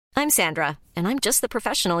I'm Sandra, and I'm just the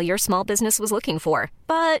professional your small business was looking for.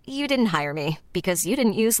 But you didn't hire me because you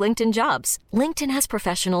didn't use LinkedIn Jobs. LinkedIn has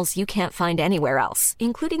professionals you can't find anywhere else,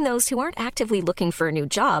 including those who aren't actively looking for a new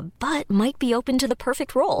job, but might be open to the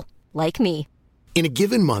perfect role, like me. In a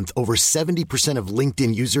given month, over 70% of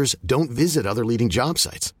LinkedIn users don't visit other leading job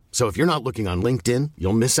sites. So if you're not looking on LinkedIn,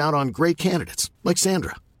 you'll miss out on great candidates like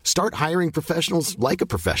Sandra. Start hiring professionals like a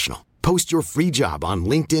professional. Post your free job on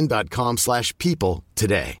linkedin.com/people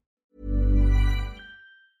today.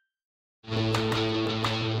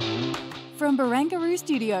 From Barangaroo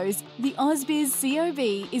Studios, the AusBiz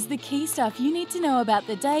COB is the key stuff you need to know about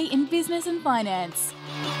the day in business and finance.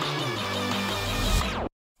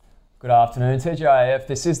 Good afternoon, TGIF.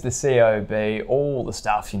 This is the COB, all the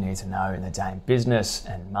stuff you need to know in the day in business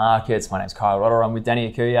and markets. My name's Kyle Rotter. I'm with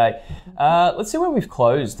Danny Akuye. Let's see where we've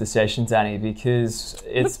closed the session, Danny, because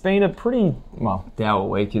it's been a pretty, dour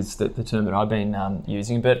week is the term that I've been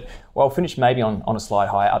using, but finished maybe on a slight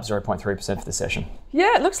high, up 0.3% for the session.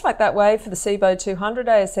 Yeah, it looks like that way for the CBO 200,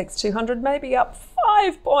 ASX 200, maybe up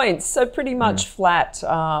 5 points. So pretty much flat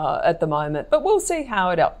at the moment. But we'll see how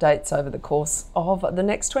it updates over the course of the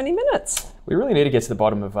next 20 minutes. We really need to get to the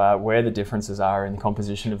bottom of where the differences are in the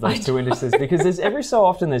composition of those two indices, because there's every so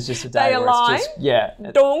often there's just a day they where align, it's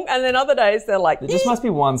just, dong, and then other days they're like, there just must be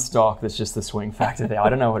one stock that's just the swing factor there. I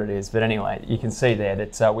don't know what it is, but anyway, you can see there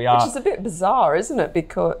that we are... Which is a bit bizarre, isn't it?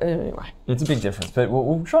 Because, anyway. It's a big difference, but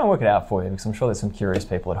we'll try and work it out for you, because I'm sure there's some curious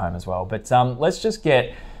people at home as well. But let's just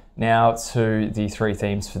get now to the three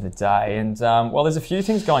themes for the day. And there's a few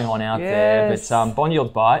things going on out there, but bond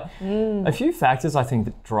yields bite. A few factors, I think,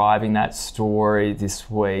 that driving that story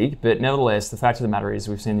this week. But nevertheless, the fact of the matter is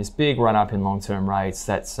we've seen this big run up in long-term rates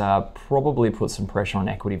that's probably put some pressure on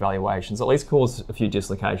equity valuations, at least caused a few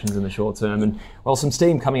dislocations in the short term. And some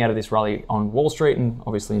steam coming out of this rally on Wall Street and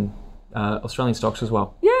obviously in Australian stocks as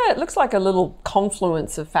well. Yeah, it looks like a little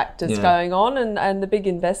confluence of factors going on, and the big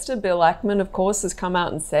investor, Bill Ackman, of course, has come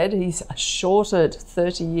out and said he's shorted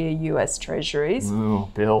 30-year US Treasuries. Oh,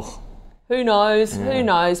 Bill. Who knows? Yeah. Who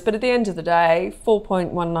knows? But at the end of the day,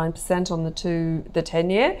 4.19% on the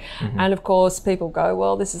 10-year. And of course, people go,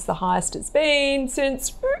 well, this is the highest it's been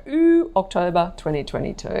since October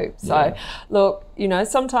 2022. So look,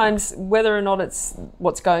 sometimes whether or not it's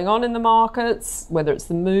what's going on in the markets, whether it's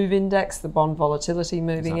the MOVE index, the bond volatility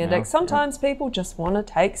moving index, sometimes people just want to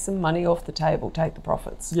take some money off the table, take the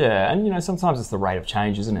profits. Yeah, and sometimes it's the rate of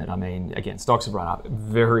change, isn't it? I mean, again, stocks have run up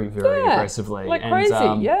very, very aggressively. Like crazy,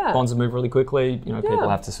 bonds have moved really quickly. People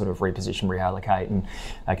have to sort of reposition, reallocate, and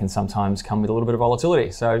they can sometimes come with a little bit of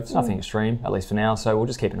volatility. So it's nothing extreme, at least for now. So we'll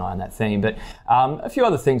just keep an eye on that theme. But a few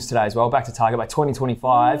other things today as well. Back to target by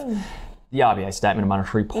 2025. The RBA Statement of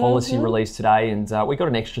Monetary Policy released today, and we got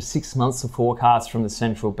an extra 6 months of forecasts from the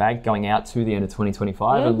central bank going out to the end of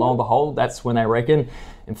 2025, and lo and behold, that's when they reckon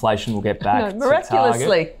inflation will get back miraculously. To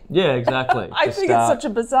target. Yeah, exactly. I think it's such a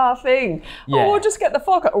bizarre thing. Yeah. We'll just get the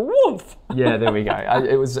forecast. Woof! Yeah, there we go.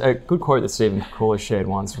 It was a good quote that Stephen Corley shared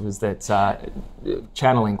once, was that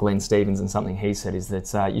channeling Glenn Stevens, and something he said is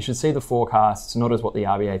that you should see the forecasts not as what the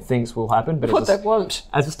RBA thinks will happen, but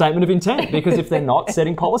as a statement of intent. Because if they're not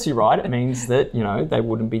setting policy right, it means that they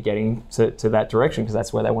wouldn't be getting to that direction, because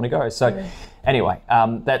that's where they want to go. So anyway,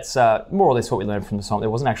 that's more or less what we learned from the song. There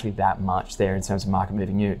wasn't actually that much there in terms of market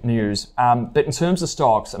moving news. But in terms of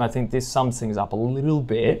stocks, and I think this sums things up a little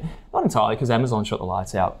bit, not entirely, because Amazon shot the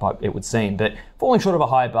lights out, but it would seem. But falling short of a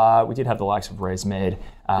high bar, we did have the likes of ResMed,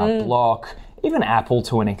 Block, even Apple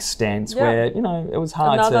to an extent, where it was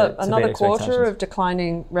hard to another quarter of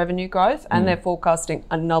declining revenue growth, and they're forecasting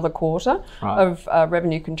another quarter of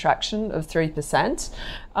revenue contraction of 3%.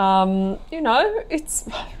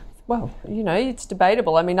 It's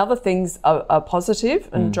debatable. I mean, other things are positive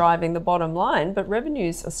and driving the bottom line, but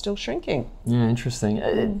revenues are still shrinking. Yeah,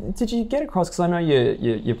 interesting. Did you get across, because I know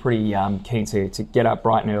you're pretty keen to get up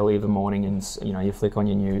bright and early in the morning, and you flick on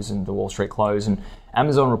your news and the Wall Street close, and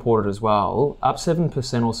Amazon reported as well, up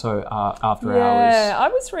 7% or so after hours. Yeah, I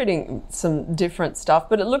was reading some different stuff,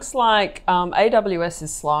 but it looks like AWS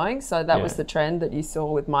is slowing. So that was the trend that you saw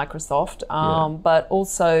with Microsoft. But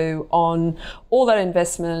also on all that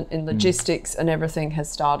investment in logistics and everything has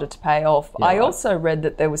started to pay off. I also read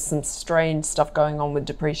that there was some strange stuff going on with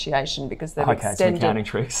depreciation because they've extended... some accounting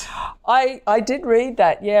tricks. I did read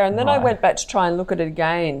that, yeah, and then I Right. went back to try and look at it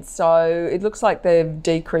again. So it looks like they've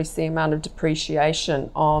decreased the amount of depreciation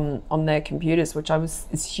on their computers, which I was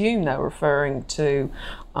assume they were referring to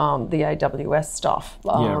the AWS stuff.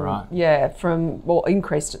 Right. Yeah,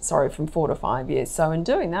 increased it, from 4 to 5 years. So in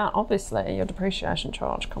doing that, obviously, your depreciation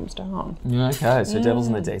charge comes down. Yeah, okay, so devil's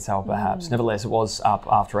in the detail perhaps. Nevertheless, it was up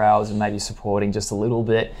after hours and maybe supporting just a little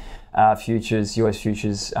bit. US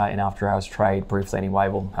futures in after hours trade briefly anyway.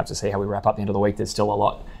 We'll have to see how we wrap up the end of the week. There's still a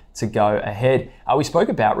lot to go ahead. We spoke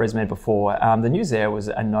about ResMed before. The news there was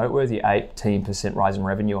a noteworthy 18% rise in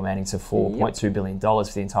revenue, amounting to $4.2 billion for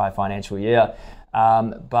the entire financial year.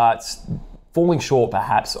 But falling short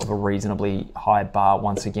perhaps of a reasonably high bar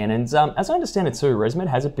once again. And as I understand it too, ResMed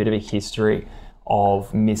has a bit of a history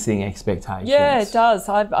of missing expectations. Yeah, it does.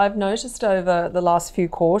 I've noticed over the last few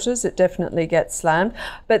quarters it definitely gets slammed.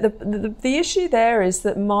 But the issue there is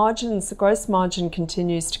that the gross margin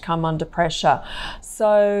continues to come under pressure.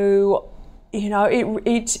 So,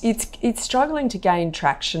 it's struggling to gain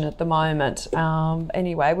traction at the moment.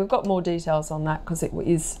 Anyway, we've got more details on that because it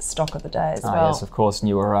is stock of the day as well. Yes, of course, and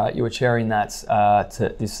you were chairing that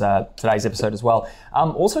today's episode as well.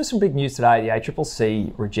 Also, some big news today: the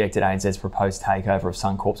ACCC rejected ANZ's proposed takeover of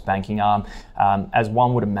Suncorp's banking arm, as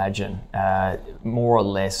one would imagine, more or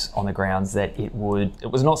less on the grounds that it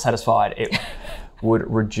was not satisfied. It would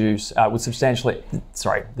the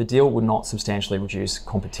deal would not substantially reduce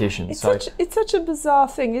competition. It's such a bizarre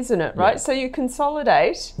thing, isn't it, right? Yeah. So you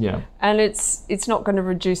consolidate, and it's not going to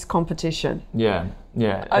reduce competition. Yeah.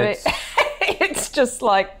 I mean, it's just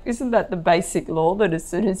like, isn't that the basic law that as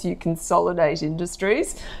soon as you consolidate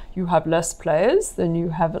industries, you have less players, then you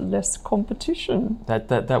have less competition?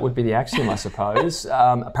 That would be the axiom, I suppose.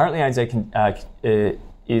 Apparently ANZ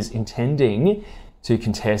is intending to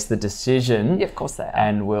contest the decision. Yeah, of course they are.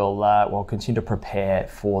 And we'll continue to prepare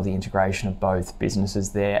for the integration of both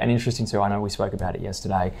businesses there. And interesting too, I know we spoke about it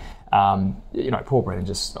yesterday, Paul Brennan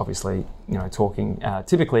just obviously, talking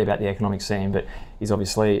typically about the economic scene, but he's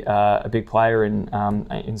obviously a big player in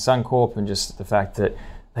Suncorp, and just the fact that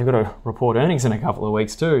they've got to report earnings in a couple of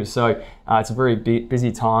weeks too. So it's a very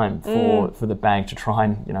busy time for the bank to try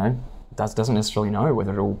and, doesn't necessarily know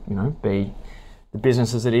whether it'll, be the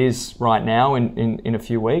business as it is right now in a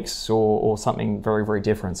few weeks or something very, very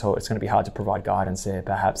different. So it's going to be hard to provide guidance there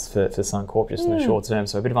perhaps for Suncorp just in the short term.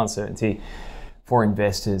 So a bit of uncertainty for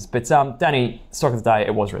investors. But Danny, stock of the day,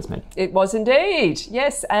 it was ResMed. It was indeed,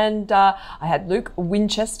 yes. And I had Luke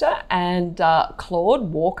Winchester and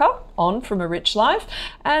Claude Walker on from A Rich Life.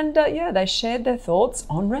 And they shared their thoughts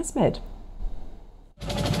on ResMed.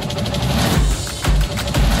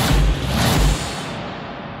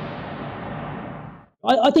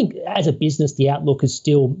 I think as a business, the outlook is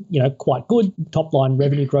still, quite good. Top line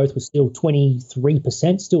revenue growth was still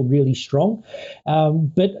 23%, still really strong.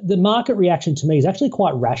 But the market reaction to me is actually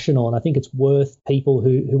quite rational. And I think it's worth people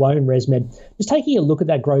who own ResMed just taking a look at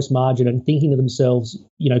that gross margin and thinking to themselves,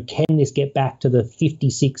 can this get back to the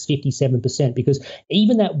 56, 57%? Because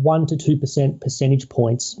even that 1 to 2% percentage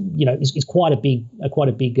points, is quite a big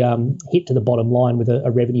hit to the bottom line with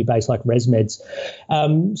a revenue base like ResMed's.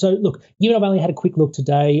 So look, given I've only had a quick look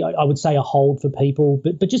today, I would say a hold for people,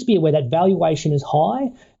 but just be aware that valuation is high,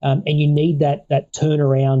 and you need that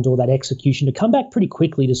turnaround or that execution to come back pretty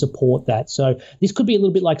quickly to support that. So this could be a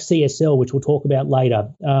little bit like CSL, which we'll talk about later,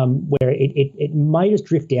 where it may just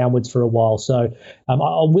drift downwards for a while. So I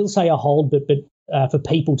will say a hold, but for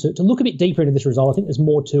people to look a bit deeper into this result, I think there's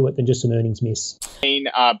more to it than just an earnings miss.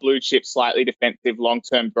 Blue chip, slightly defensive,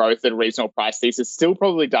 long-term growth at a reasonable price thesis still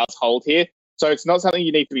probably does hold here. So it's not something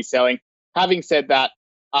you need to be selling. Having said that,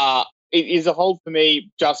 it is a hold for me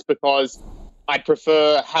just because I'd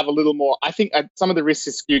prefer have a little more. I think some of the risks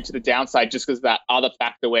is skewed to the downside just because of that other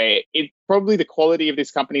factor where probably the quality of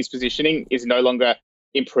this company's positioning is no longer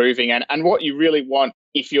improving. And what you really want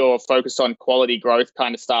if you're focused on quality growth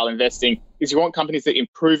kind of style investing is you want companies that are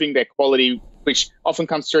improving their quality, which often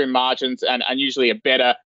comes through in margins and usually a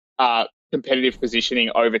better competitive positioning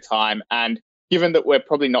over time. And given that we're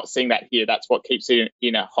probably not seeing that here, that's what keeps it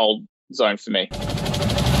in a hold zone for me.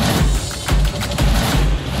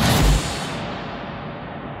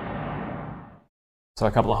 So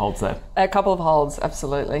a couple of holds there. A couple of holds,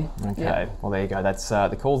 absolutely. Okay, Yep. Well there you go. That's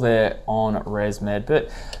the call there on ResMed. But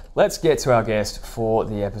let's get to our guest for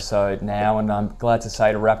the episode now, and I'm glad to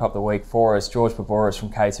say to wrap up the week for us, George Boboris from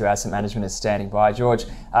K2 Asset Management is standing by. George,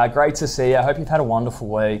 great to see you. I hope you've had a wonderful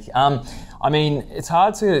week. I mean, it's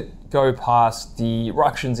hard to go past the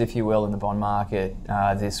ructions, if you will, in the bond market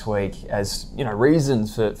this week as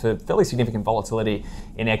reasons for fairly significant volatility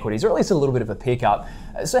in equities, or at least a little bit of a pickup.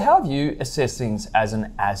 So how have you assessed things as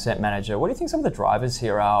an asset manager? What do you think some of the drivers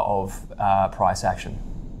here are of price action?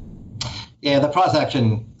 Yeah, the price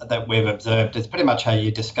action that we've observed is pretty much how you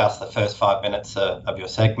discussed the first 5 minutes of your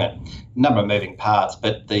segment. A number of moving parts,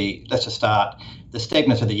 but let's just start. The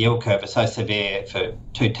steepness of the yield curve is so severe for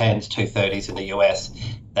 210s, 230s in the US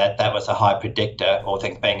that was a high predictor, all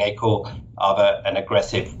things being equal, of an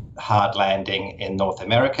aggressive hard landing in North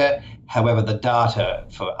America. However, the data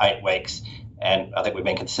for 8 weeks, and I think we've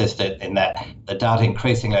been consistent in that the data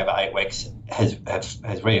increasingly over 8 weeks has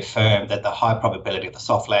reaffirmed that the high probability of the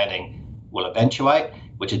soft landing will eventuate,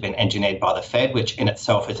 which has been engineered by the Fed, which in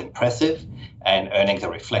itself is impressive, and earnings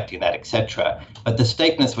are reflecting that, etc. But the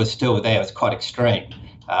steepness was still there, it was quite extreme,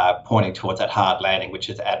 pointing towards that hard landing, which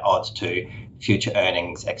is at odds to future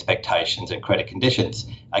earnings expectations and credit conditions,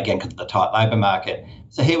 again, because of the tight labour market.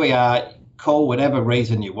 So here we are. Call whatever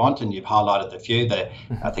reason you want, and you've highlighted a few.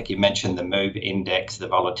 I think you mentioned the MOVE index, the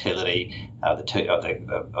volatility of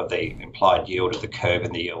the implied yield of the curve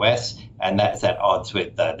in the US, and that's at odds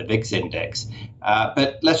with the VIX index.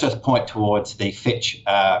 But let's just point towards the Fitch,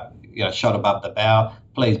 shot above the bow.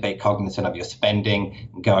 Please be cognizant of your spending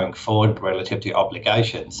going forward relative to your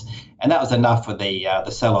obligations. And that was enough for the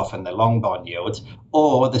sell-off in the long bond yields,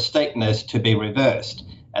 or the steepness to be reversed.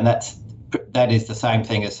 And that is the same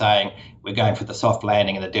thing as saying we're going for the soft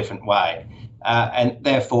landing in a different way. And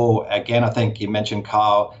therefore, again, I think you mentioned,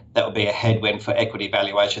 Kyle, that will be a headwind for equity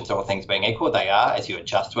valuations, all things being equal. They are, as you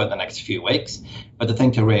adjust to it in the next few weeks. But the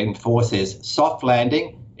thing to reinforce is soft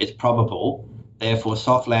landing is probable. Therefore,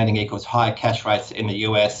 soft landing equals higher cash rates in the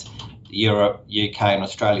US, Europe, UK, and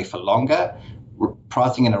Australia for longer.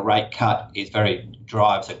 Pricing in a rate cut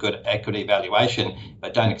drives a good equity valuation,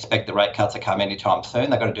 but don't expect the rate cuts to come anytime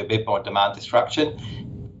soon. They've got to do a bit more demand destruction.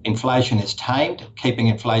 Inflation is tamed, keeping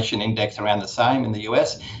inflation index around the same in the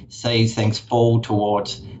US, sees things fall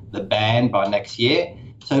towards the band by next year.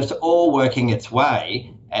 So it's all working its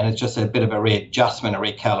way, and it's just a bit of a readjustment, a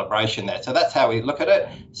recalibration there. So that's how we look at it.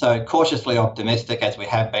 So cautiously optimistic, as we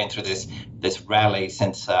have been through this rally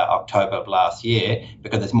since October of last year,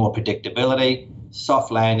 because there's more predictability.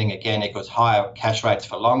 Soft landing, again, equals higher cash rates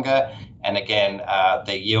for longer. And again,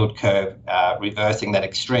 the yield curve reversing that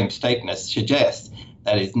extreme steepness suggests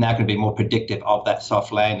that it's now going to be more predictive of that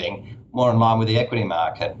soft landing, more in line with the equity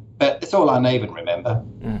market. But it's all uneven, remember.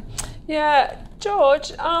 Yeah,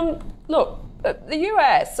 George, look, the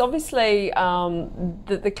US, obviously,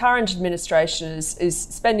 the current administration is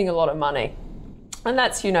spending a lot of money. And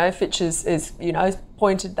that's, Fitch is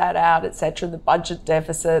pointed that out, etc. The budget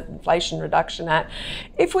deficit, Inflation Reduction Act.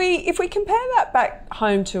 If we compare that back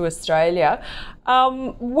home to Australia,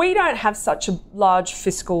 we don't have such a large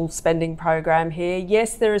fiscal spending program here.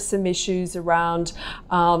 Yes, there are some issues around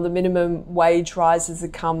the minimum wage rises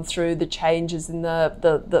that come through, the changes in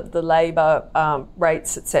the labour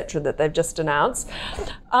rates, etc. that they've just announced.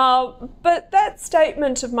 But that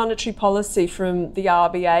statement of monetary policy from the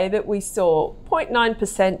RBA that we saw, 0.9%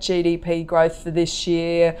 GDP growth for this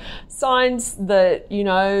year, signs that,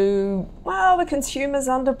 the consumer's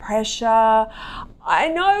under pressure. I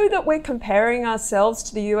know that we're comparing ourselves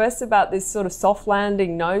to the US about this sort of soft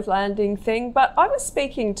landing, no landing thing, but I was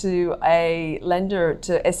speaking to a lender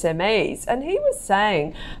to SMEs, and he was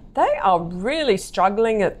saying they are really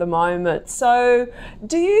struggling at the moment. So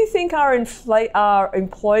do you think our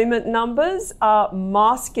employment numbers are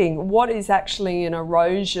masking what is actually an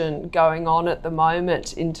erosion going on at the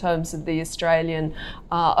moment in terms of the Australian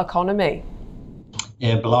economy?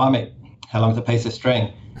 Yeah, blimey, how long's a piece of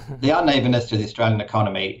string? The unevenness to the Australian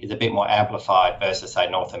economy is a bit more amplified versus, say,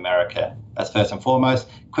 North America. That's first and foremost.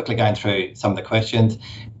 Quickly going through some of the questions.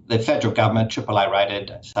 The federal government, AAA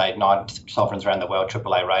rated, say 9 sovereigns around the world,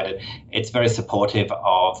 AAA rated. It's very supportive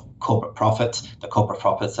of corporate profits. The corporate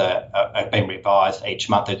profits are being revised each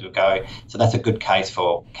month as we go. So that's a good case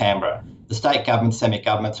for Canberra. The state governments,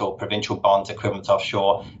 semi-governments or provincial bonds equivalents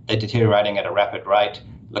offshore, they're deteriorating at a rapid rate.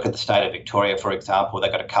 Look at the state of Victoria, for example. They've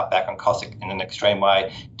got to cut back on costs in an extreme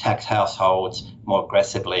way, tax households more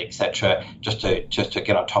aggressively, etc., just to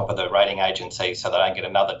get on top of the rating agencies so they don't get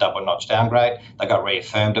another double-notch downgrade. They got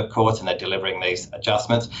reaffirmed, of course, and they're delivering these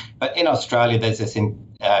adjustments. But in Australia, there's this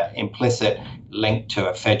implicit link to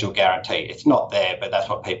a federal guarantee. It's not there, but that's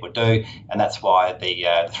what people do, and that's why the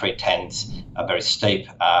 310s are very steep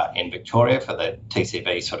in Victoria for the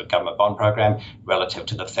TCV sort of government bond program relative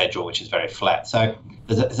to the federal, which is very flat. So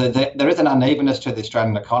there is an unevenness to the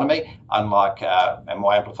Australian economy, unlike and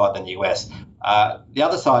more amplified than the US. The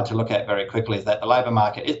other side to look at very quickly is that the labour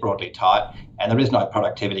market is broadly tight and there is no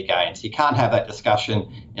productivity gains. You can't have that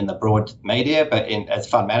discussion in the broad media, but as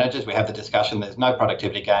fund managers, we have the discussion there's no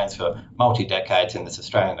productivity gains for multi-decades in this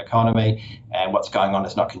Australian economy, and what's going on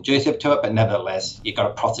is not conducive to it, but nevertheless, you've got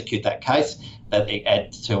to prosecute that case that it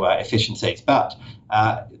adds to efficiencies. Look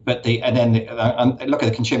at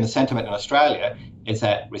the consumer sentiment in Australia. Is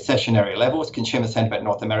at recessionary levels. Consumer sentiment in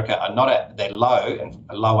North America are not at, they're low and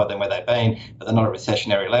lower than where they've been, but they're not at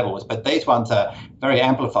recessionary levels. But these ones are very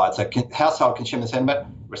amplified. So household consumer sentiment,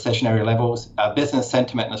 recessionary levels. Business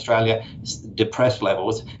sentiment in Australia, depressed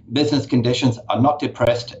levels. Business conditions are not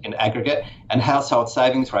depressed in aggregate, and household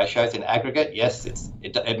savings ratios in aggregate, yes,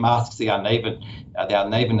 it masks the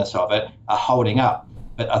unevenness of it, are holding up.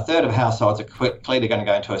 But a third of households are clearly going to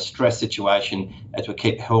go into a stress situation as we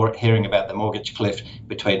keep hearing about the mortgage cliff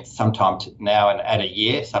between sometime now and at a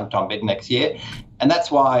year, sometime mid next year. And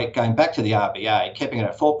that's why going back to the RBA, keeping it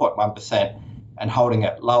at 4.1% and holding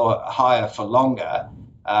it higher for longer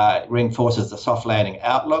reinforces the soft landing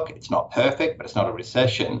outlook. It's not perfect, but it's not a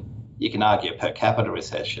recession. You can argue a per capita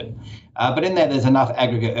recession. But in there's enough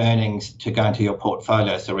aggregate earnings to go into your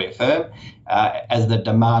portfolios to reaffirm as the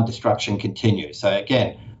demand destruction continues. So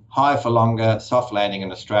again, higher for longer, soft landing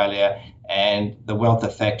in Australia, and the wealth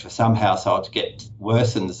effect for some households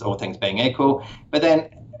worsens, all things being equal. But then,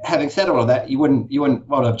 having said all of that, you wouldn't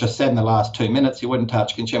what I've just said in the last 2 minutes, you wouldn't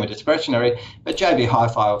touch consumer discretionary, but JB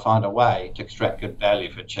Hi-Fi will find a way to extract good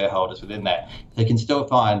value for shareholders within that. So you can still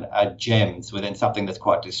find gems within something that's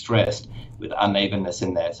quite distressed with unevenness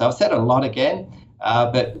in there. So I've said a lot again,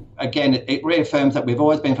 but again, it reaffirms that we've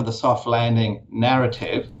always been for the soft landing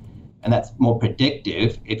narrative, and that's more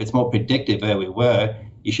predictive. If it's more predictive where we were,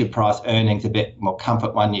 you should price earnings a bit more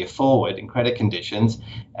comfort 1 year forward in credit conditions,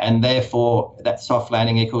 and therefore that soft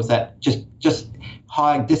landing equals that just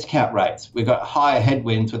high discount rates. We've got higher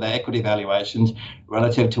headwinds with our equity valuations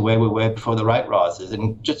relative to where we were before the rate rises,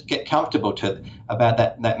 and just get comfortable about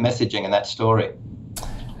that messaging and that story.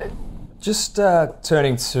 Just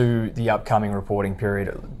turning to the upcoming reporting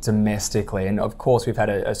period domestically, and of course we've had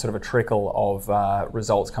a sort of a trickle of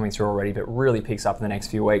results coming through already, but really picks up in the next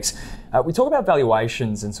few weeks. We talk about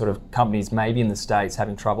valuations and sort of companies maybe in the States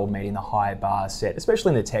having trouble meeting the high bar set, especially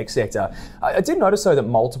in the tech sector. I did notice though that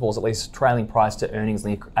multiples, at least trailing price to earnings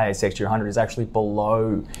in the ASX 200, is actually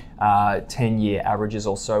below 10-year averages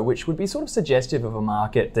or so, which would be sort of suggestive of a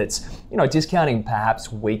market that's, discounting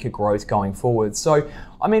perhaps weaker growth going forward. So,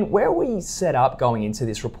 where are we set up going into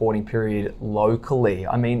this reporting period locally?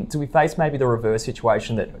 Do we face maybe the reverse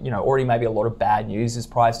situation that, already maybe a lot of bad news is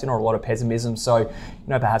priced in or a lot of pessimism? So,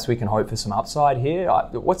 perhaps we can hope for some upside here.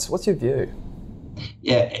 What's your view?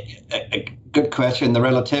 Yeah, a good question. The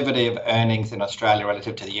relativity of earnings in Australia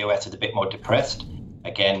relative to the US is a bit more depressed.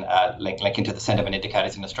 Again, linking to the sentiment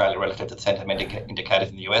indicators in Australia relative to the sentiment indicators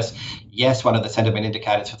in the US. Yes, one of the sentiment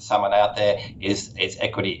indicators for someone out there is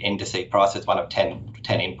equity indice prices. One of 10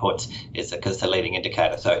 inputs is because it's the leading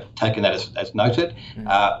indicator. So taking that as noted.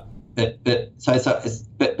 But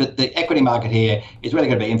the equity market here is really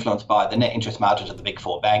going to be influenced by the net interest margins of the big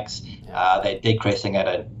four banks. They're decreasing at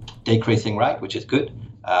a decreasing rate, which is good.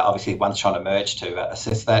 Obviously, one's trying to merge to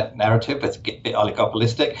assess that narrative. It's a bit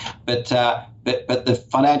oligopolistic, but the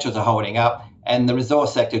financials are holding up, and the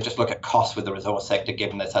resource sector. Just look at costs with the resource sector,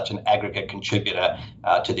 given they're such an aggregate contributor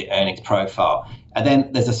to the earnings profile. And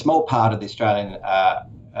then there's a small part of the Australian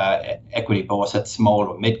equity bourse that's small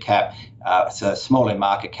or mid cap, so small in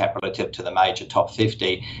market cap relative to the major top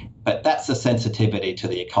 50. But that's the sensitivity to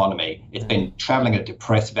the economy. It's been travelling at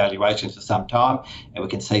depressed valuations for some time, and we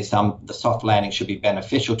can see the soft landing should be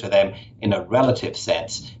beneficial to them in a relative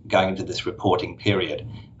sense going into this reporting period.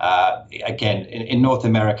 Again, in North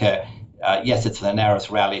America, yes, it's the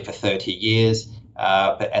narrowest rally for 30 years,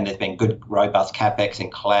 and there's been good, robust capex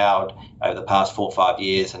in cloud over the past 4 or 5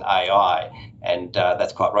 years and AI, and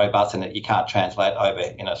that's quite robust, and you can't translate over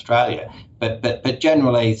in Australia. But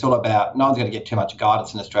generally, it's all about, no one's going to get too much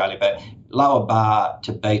guidance in Australia, but lower bar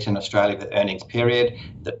to beat in Australia with earnings period.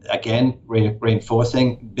 Again,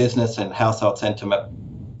 reinforcing business and household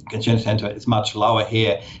sentiment, consumer sentiment is much lower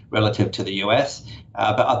here relative to the US.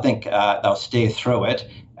 But I think they'll steer through it.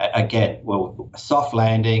 Again, soft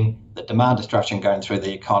landing, the demand destruction going through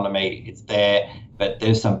the economy, it's there, but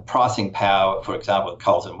there's some pricing power, for example, with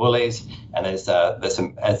Coles and Woolies, and there's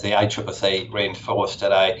some, as the ACCC reinforced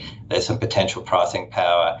today, there's some potential pricing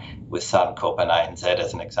power with Suncorp and ANZ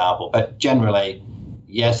as an example. But generally,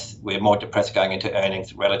 yes, we're more depressed going into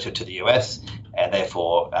earnings relative to the US, and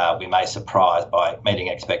therefore we may surprise by meeting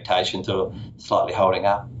expectations or slightly holding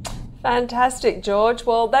up. Fantastic, George.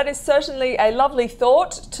 Well, that is certainly a lovely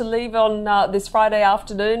thought to leave on this Friday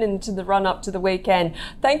afternoon into the run-up to the weekend.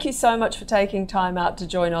 Thank you so much for taking time out to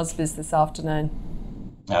join AusBiz this afternoon.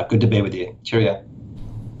 Good to be with you. Cheerio.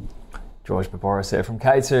 George Barboris here from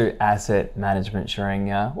K2 Asset Management,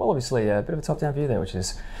 sharing, obviously a bit of a top-down view there, which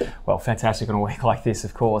is, fantastic on a week like this,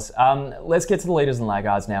 of course. Let's get to the leaders and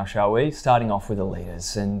laggards now, shall we? Starting off with the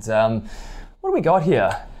leaders. And what do we got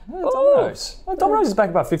here? Domino's. Domino's is back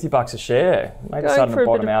about $50 a share. Maybe starting to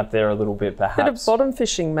bottom out there a little bit, perhaps. Bit of bottom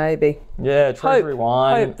fishing, maybe. Yeah, Treasury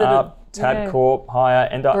Wine up, Tabcorp higher,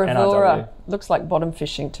 NRW. Looks like bottom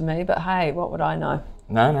fishing to me, but hey, what would I know?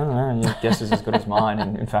 No. Your guess is as good as mine,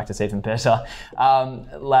 and in fact, it's even better.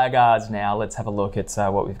 Laggards now. Let's have a look at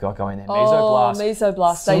what we've got going there.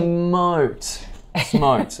 Mesoblast.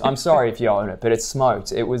 Smoked. I'm sorry if you own it, but it's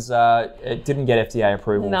smoked. It was. It didn't get FDA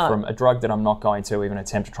approval from a drug that I'm not going to even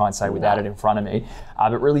attempt to try and say without it in front of me.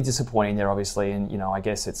 But really disappointing there, obviously, and I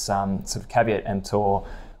guess it's sort of caveat emptor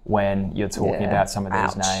when you're talking about some of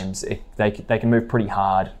these names. They can move pretty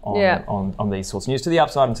hard on these sorts of news to the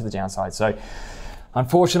upside and to the downside. So,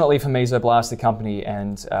 unfortunately for Mesoblast, the company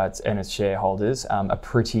and its shareholders, a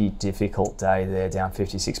pretty difficult day there, down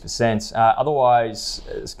 56%. Otherwise,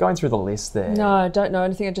 it's going through the list there. No, I don't know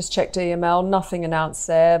anything. I just checked EML, nothing announced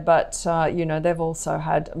there, but they've also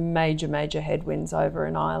had major headwinds over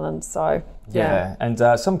in Ireland. So yeah, and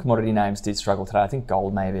some commodity names did struggle today. I think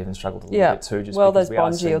gold may have even struggled a little bit too. Those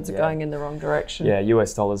bond yields are going in the wrong direction. Yeah,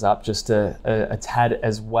 US dollars up just a tad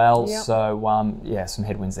as well. Yep. So some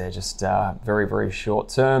headwinds there, just very short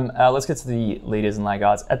term. Let's get to the leaders and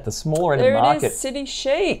laggards at the smaller end of the market. There it is, City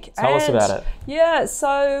Chic. Tell us about it. Yeah,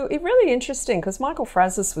 so it's really interesting because Michael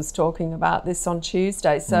Frazis was talking about this on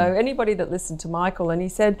Tuesday. So anybody that listened to Michael, and he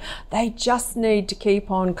said they just need to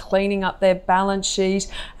keep on cleaning up their balance sheet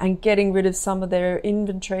and getting rid of some of their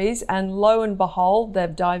inventories, and lo and behold,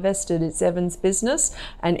 they've divested its Evans business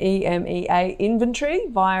and EMEA inventory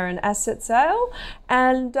via an asset sale.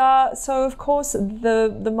 And so of course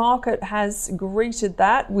the market has greeted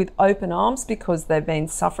that with open arms because they've been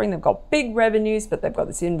suffering. They've got big revenues, but they've got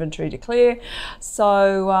this inventory to clear.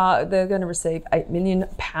 So they're going to receive £8 million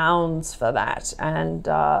for that, and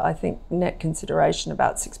I think net consideration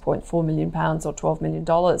about £6.4 million or $12 million.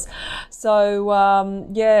 So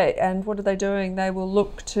and what are they doing? They will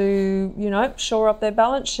look to shore up their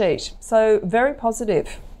balance sheet. So very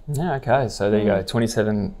positive. Yeah, okay. So there you go,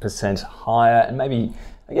 27% higher, and maybe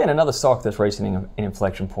again another stock that's reaching an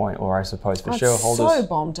inflection point, or I suppose for shareholders. So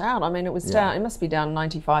bombed out. I mean, it was down. It must be down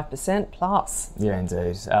 95% plus. Yeah,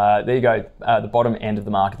 indeed. There you go. The bottom end of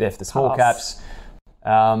the market there for the small caps.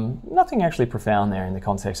 Nothing actually profound there in the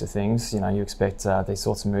context of things. You expect these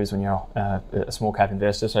sorts of moves when you're a small cap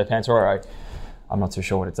investor. So Pantoro, I'm not too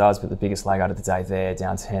sure what it does, but the biggest laggard of the day there,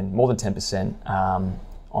 down more than 10%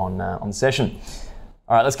 on the session.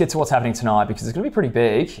 All right, let's get to what's happening tonight because it's going to be pretty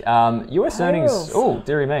big. US earnings,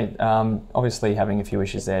 dearie me, obviously having a few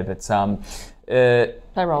issues there, but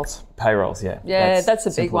Payrolls, yeah. Yeah, that's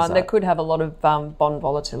a big one. They could have a lot of bond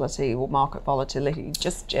volatility or market volatility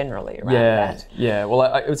just generally around that. Yeah,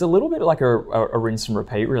 well, it was a little bit like a rinse and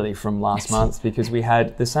repeat really from last month because we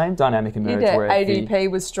had the same dynamic emerge where ADP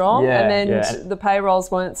was strong and then the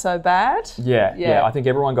payrolls weren't so bad. Yeah. I think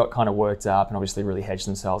everyone got kind of worked up and obviously really hedged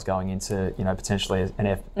themselves going into, potentially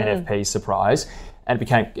an FP surprise. And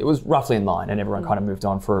it was roughly in line, and everyone kind of moved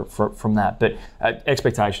on from that. But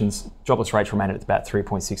expectations, jobless rates remained at about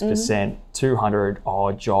 3.6%, 200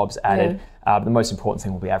 odd jobs added. The most important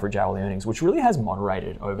thing will be average hourly earnings, which really has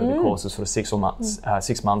moderated over the course of sort of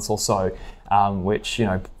 6 months or so, which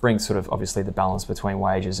brings sort of obviously the balance between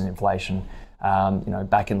wages and inflation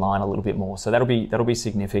back in line a little bit more. So that'll be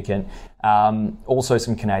significant. Also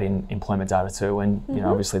some Canadian employment data too, and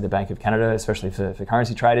obviously the Bank of Canada, especially for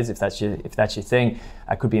currency traders, if that's your thing,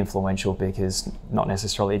 could be influential because not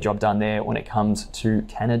necessarily a job done there when it comes to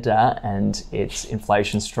Canada and its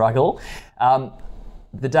inflation struggle. The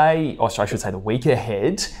week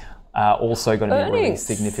ahead. Also going to be really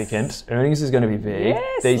significant. Earnings is going to be big.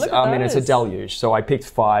 Yes, it's a deluge. So I picked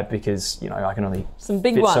 5 because I can only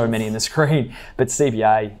fit so many in the screen. But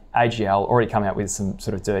CBA, AGL already come out with some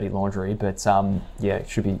sort of dirty laundry. But it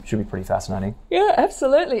should be pretty fascinating. Yeah,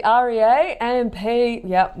 absolutely. REA, AMP,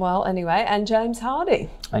 and James Hardie.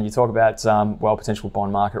 And you talk about potential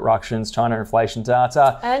bond market ructions, China inflation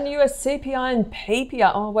data, and US CPI and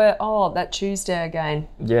PPI. That Tuesday again.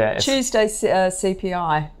 Yeah, Tuesday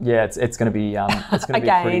CPI. Yeah, it's going to be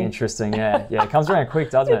pretty interesting. Yeah, it comes around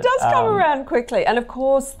quick, doesn't it? It does come around quickly, and of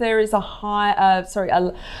course there is a high.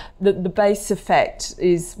 The base effect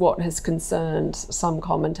is what has concerned some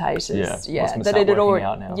commentators. That it had already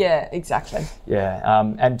out now. Yeah, exactly.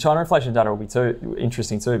 Yeah, and China inflation data will be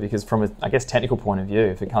interesting too, because from a, I guess, technical point of view,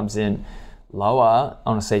 if it comes in lower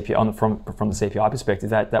on a CPI from the CPI perspective,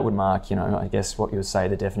 that would mark, I guess what you would say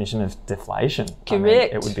the definition of deflation.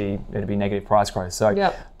 Correct. It'd be negative price growth.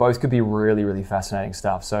 So both could be really, really fascinating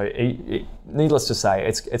stuff. So needless to say,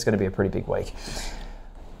 it's going to be a pretty big week.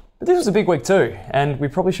 But this was a big week too, and we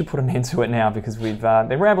probably should put an end to it now because we've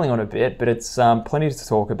been rambling on a bit, but it's plenty to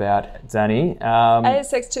talk about, Danny.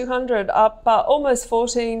 ASX 200 up almost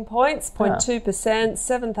 14 points, 0.2%,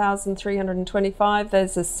 7,325.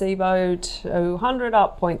 There's a COB 200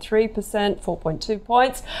 up 0.3%, 4.2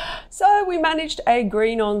 points. So we managed a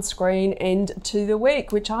green on screen end to the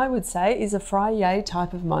week, which I would say is a Friday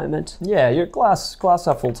type of moment. Yeah, you're a glass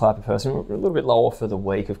half full type of person. We're a little bit lower for the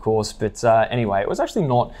week, of course, but anyway, it was actually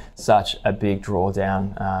not such a big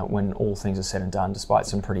drawdown when all things are said and done, despite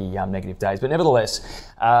some pretty negative days. But nevertheless,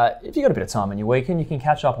 if you've got a bit of time in your weekend, you can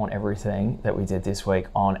catch up on everything that we did this week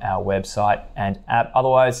on our website and app.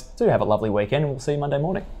 Otherwise, do have a lovely weekend, and we'll see you Monday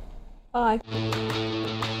morning. Bye.